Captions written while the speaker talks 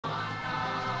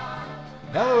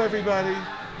Hello, everybody.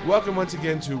 Welcome once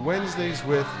again to Wednesdays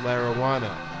with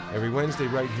Larawana. Every Wednesday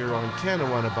right here on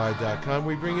CannaWannaBuy.com,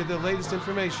 we bring you the latest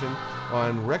information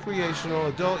on recreational,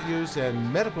 adult use,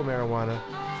 and medical marijuana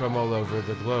from all over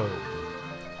the globe.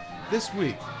 This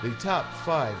week, the top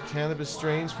 5 cannabis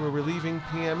strains for relieving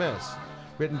PMS,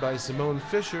 written by Simone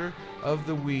Fisher of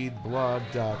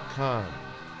theweedblog.com.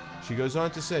 She goes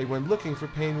on to say, when looking for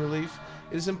pain relief,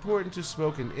 it is important to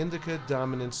smoke an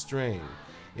indica-dominant strain.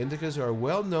 Indicas are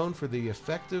well known for the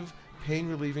effective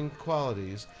pain-relieving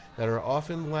qualities that are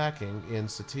often lacking in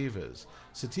sativas.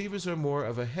 Sativas are more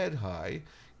of a head high,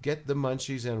 get the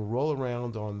munchies and roll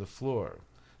around on the floor,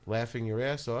 laughing your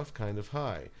ass off kind of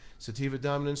high.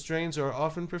 Sativa-dominant strains are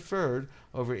often preferred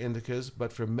over indicas,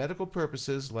 but for medical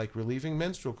purposes like relieving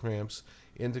menstrual cramps,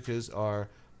 indicas are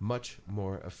much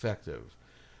more effective.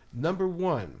 Number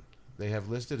 1. They have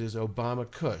listed as Obama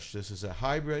Kush. This is a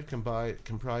hybrid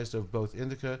comprised of both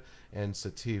indica and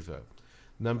sativa.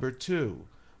 Number 2,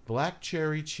 Black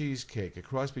Cherry Cheesecake, a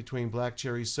cross between black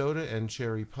cherry soda and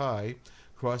cherry pie,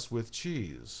 crossed with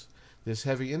cheese. This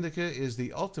heavy indica is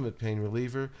the ultimate pain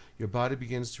reliever. Your body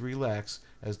begins to relax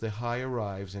as the high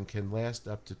arrives and can last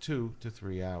up to 2 to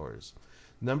 3 hours.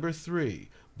 Number 3,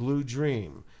 Blue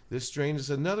Dream. This strain is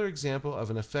another example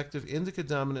of an effective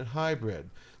indica-dominant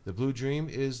hybrid. The Blue Dream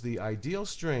is the ideal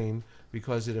strain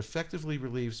because it effectively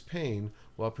relieves pain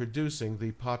while producing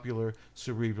the popular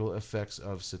cerebral effects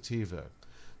of sativa.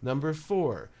 Number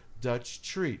 4, Dutch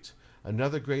Treat.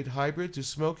 Another great hybrid to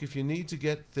smoke if you need to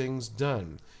get things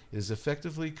done. It is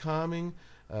effectively calming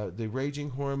the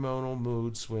raging hormonal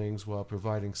mood swings while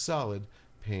providing solid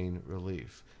pain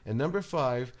relief. And number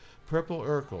 5, Purple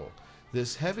Urkel.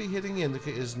 This heavy-hitting indica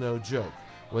is no joke.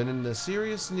 When in the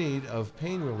serious need of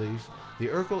pain relief, the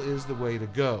Urkel is the way to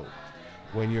go.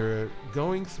 When you're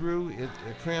going through it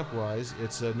cramp-wise,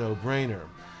 it's a no-brainer.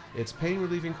 Its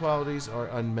pain-relieving qualities are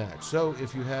unmatched. So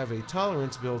if you have a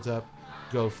tolerance built up,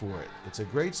 go for it. It's a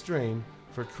great strain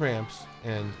for cramps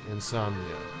and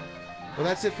insomnia. Well,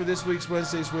 that's it for this week's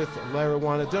Wednesdays with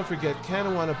Larawana. Don't forget,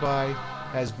 Cannawanna Buy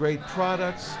has great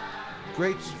products,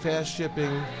 great fast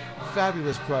shipping,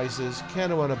 fabulous prices.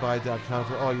 CannaWannaBuy.com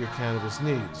for all your cannabis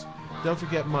needs. Don't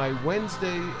forget, my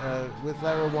Wednesday with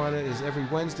Larawana is every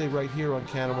Wednesday right here on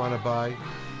Cannawanna Buy.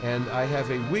 And I have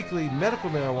a weekly medical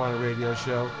marijuana radio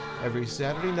show every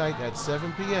Saturday night at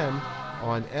 7 p.m.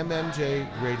 on mmjradio.com.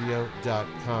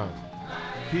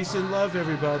 Peace and love,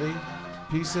 everybody.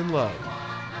 Peace and love.